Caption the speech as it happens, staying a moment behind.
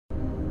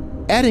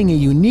Adding a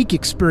unique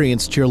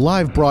experience to your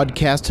live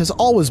broadcast has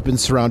always been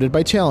surrounded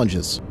by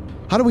challenges.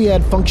 How do we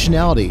add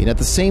functionality and at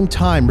the same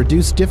time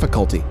reduce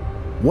difficulty?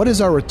 What is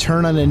our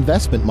return on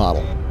investment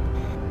model?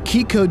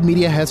 KeyCode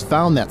Media has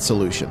found that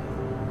solution.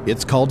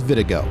 It's called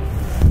Vidigo.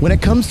 When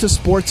it comes to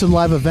sports and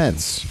live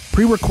events,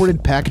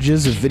 pre-recorded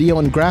packages of video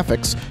and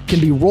graphics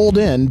can be rolled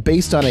in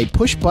based on a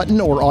push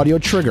button or audio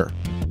trigger.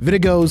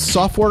 Vidigo's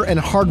software and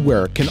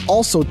hardware can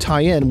also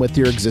tie in with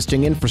your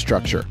existing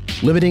infrastructure,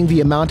 limiting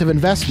the amount of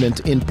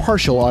investment in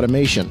partial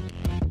automation.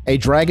 A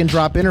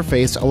drag-and-drop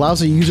interface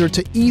allows a user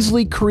to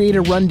easily create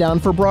a rundown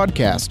for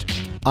broadcast,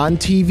 on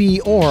TV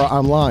or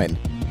online.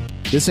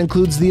 This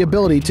includes the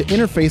ability to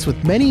interface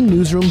with many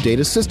newsroom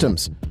data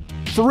systems.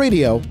 For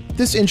radio,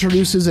 this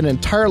introduces an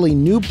entirely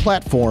new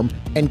platform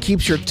and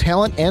keeps your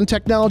talent and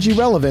technology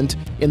relevant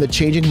in the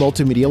changing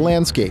multimedia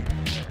landscape.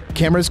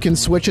 Cameras can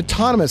switch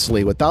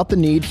autonomously without the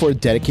need for a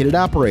dedicated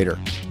operator.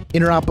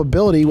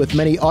 Interoperability with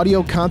many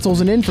audio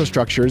consoles and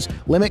infrastructures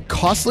limit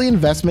costly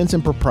investments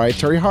in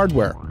proprietary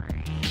hardware.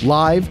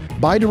 Live,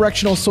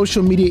 bidirectional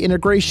social media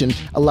integration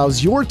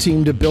allows your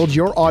team to build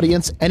your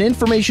audience, and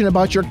information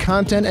about your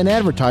content and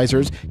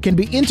advertisers can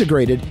be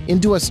integrated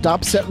into a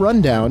stop-set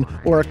rundown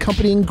or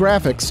accompanying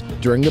graphics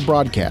during the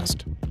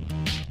broadcast.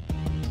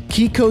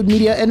 KeyCode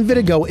Media and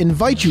Vidigo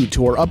invite you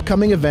to our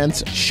upcoming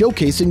events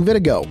showcasing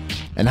Vidigo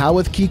and how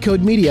with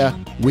KeyCode Media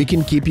we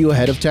can keep you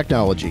ahead of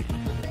technology.